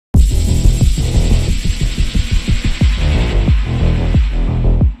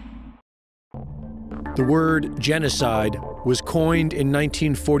The word genocide was coined in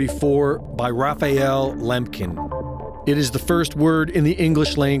 1944 by Raphael Lemkin. It is the first word in the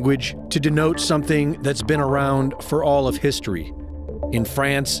English language to denote something that's been around for all of history. In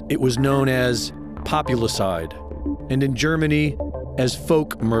France, it was known as populicide, and in Germany, as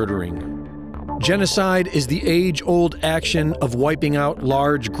folk murdering. Genocide is the age-old action of wiping out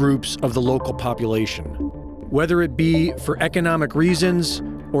large groups of the local population. Whether it be for economic reasons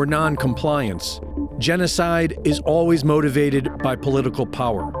or non-compliance, genocide is always motivated by political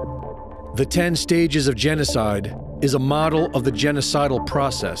power. The 10 stages of genocide is a model of the genocidal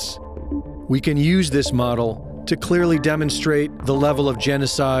process. We can use this model to clearly demonstrate the level of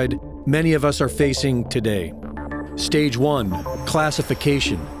genocide many of us are facing today. Stage 1,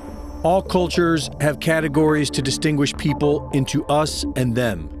 classification. All cultures have categories to distinguish people into us and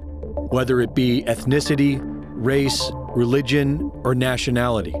them, whether it be ethnicity, race, religion, or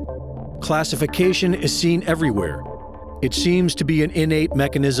nationality. Classification is seen everywhere. It seems to be an innate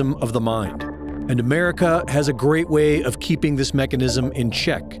mechanism of the mind, and America has a great way of keeping this mechanism in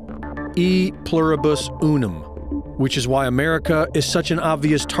check. E pluribus unum, which is why America is such an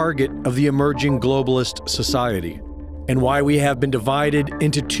obvious target of the emerging globalist society, and why we have been divided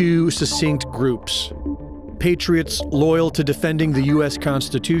into 2 succinct groups: Patriots loyal to defending the U.S.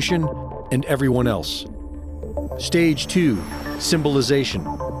 Constitution, and everyone else. Stage 2, symbolization.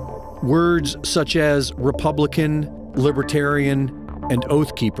 Words such as Republican, Libertarian, and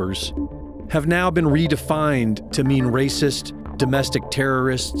Oath Keepers have now been redefined to mean racist, domestic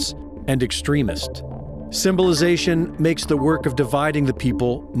terrorists, and extremist. Symbolization makes the work of dividing the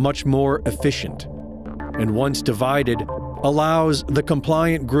people much more efficient, and once divided, allows the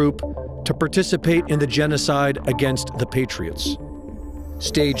compliant group to participate in the genocide against the Patriots.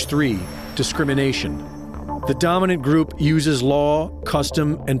 Stage 3, discrimination. The dominant group uses law,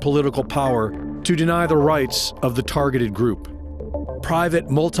 custom, and political power to deny the rights of the targeted group. Private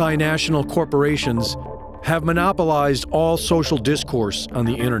multinational corporations have monopolized all social discourse on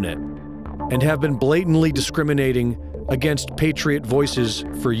the internet and have been blatantly discriminating against patriot voices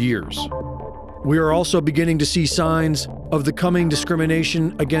for years. We are also beginning to see signs of the coming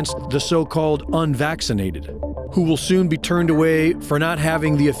discrimination against the so-called unvaccinated, who will soon be turned away for not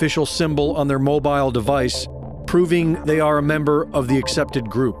having the official symbol on their mobile device, proving they are a member of the accepted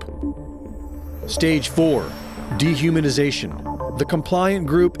group. Stage 4, dehumanization. The compliant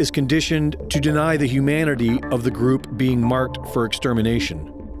group is conditioned to deny the humanity of the group being marked for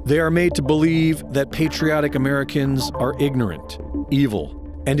extermination. They are made to believe that patriotic Americans are ignorant, evil,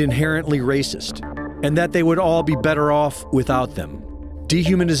 and inherently racist, and that they would all be better off without them.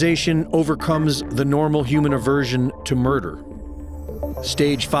 Dehumanization overcomes the normal human aversion to murder.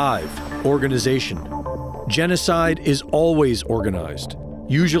 Stage 5, organization. Genocide is always organized,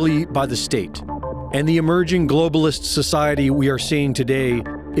 usually by the state, and the emerging globalist society we are seeing today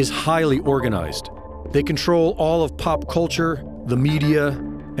is highly organized. They control all of pop culture, the media,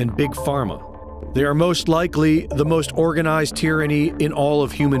 and big pharma. They are most likely the most organized tyranny in all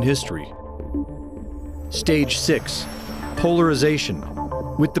of human history. Stage 6, polarization.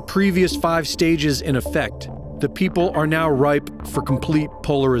 With the previous 5 stages in effect, the people are now ripe for complete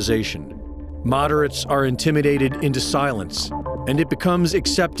polarization. Moderates are intimidated into silence, and it becomes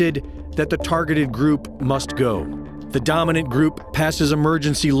accepted that the targeted group must go. The dominant group passes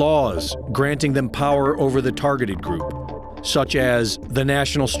emergency laws, granting them power over the targeted group, such as the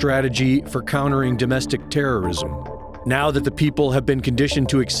National Strategy for Countering Domestic Terrorism. Now that the people have been conditioned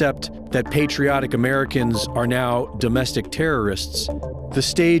to accept that patriotic Americans are now domestic terrorists, the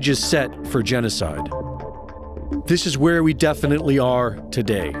stage is set for genocide. This is where we definitely are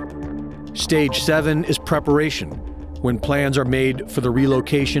today. Stage 7 is preparation, when plans are made for the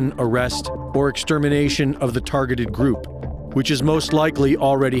relocation, arrest, or extermination of the targeted group, which is most likely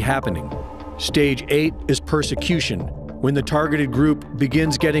already happening. Stage 8 is persecution, when the targeted group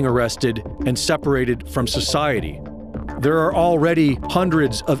begins getting arrested and separated from society. There are already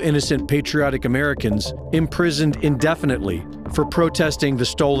hundreds of innocent patriotic Americans imprisoned indefinitely for protesting the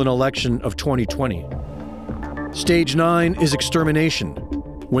stolen election of 2020. Stage 9 is extermination,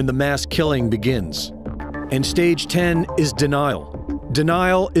 when the mass killing begins. And stage 10 is denial.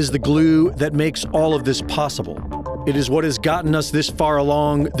 Denial is the glue that makes all of this possible. It is what has gotten us this far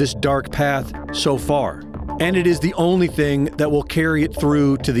along this dark path so far. And it is the only thing that will carry it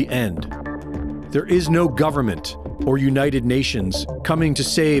through to the end. There is no government or United Nations coming to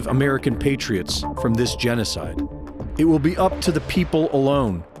save American patriots from this genocide. It will be up to the people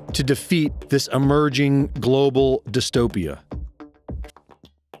alone to defeat this emerging global dystopia.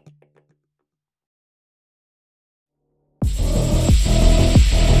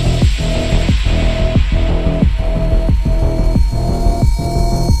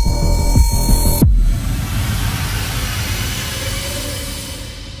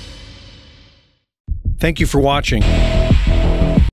 Thank you for watching.